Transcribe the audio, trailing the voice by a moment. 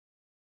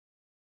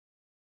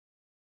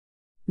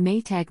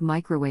Maytag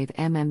microwave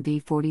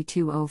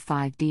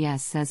mmv4205ds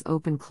says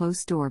open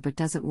close door but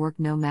doesn't work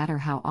no matter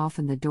how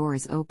often the door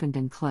is opened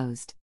and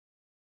closed.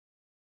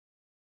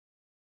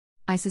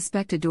 I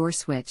suspect a door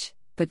switch,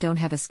 but don't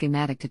have a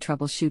schematic to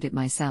troubleshoot it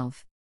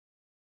myself.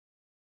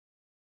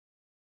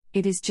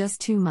 It is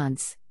just 2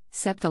 months,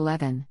 sept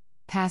 11,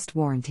 past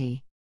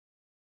warranty.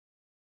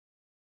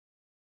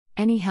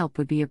 Any help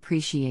would be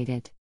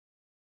appreciated.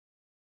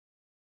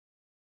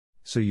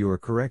 So you are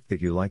correct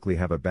that you likely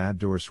have a bad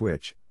door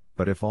switch,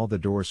 but if all the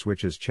door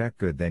switches check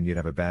good then you'd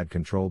have a bad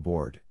control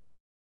board.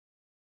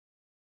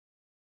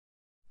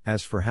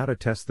 As for how to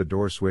test the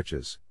door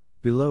switches,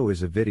 below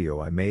is a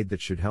video I made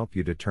that should help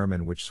you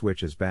determine which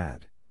switch is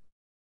bad.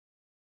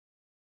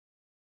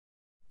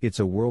 It's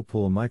a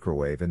Whirlpool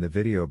microwave in the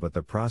video, but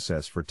the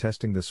process for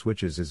testing the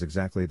switches is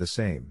exactly the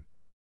same.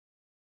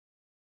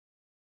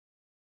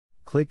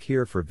 Click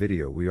here for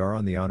video. We are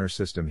on the honor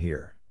system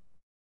here.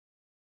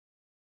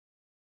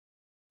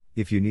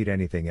 If you need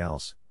anything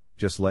else,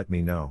 just let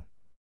me know.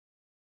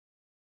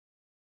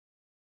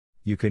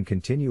 You can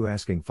continue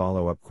asking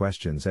follow-up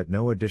questions at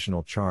no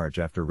additional charge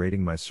after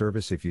rating my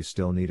service if you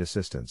still need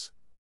assistance.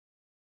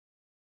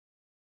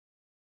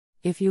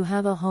 If you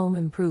have a home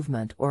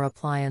improvement or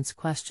appliance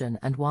question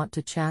and want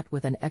to chat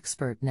with an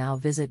expert now,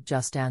 visit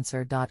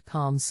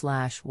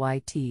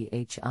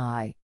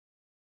JustAnswer.com/YTHI.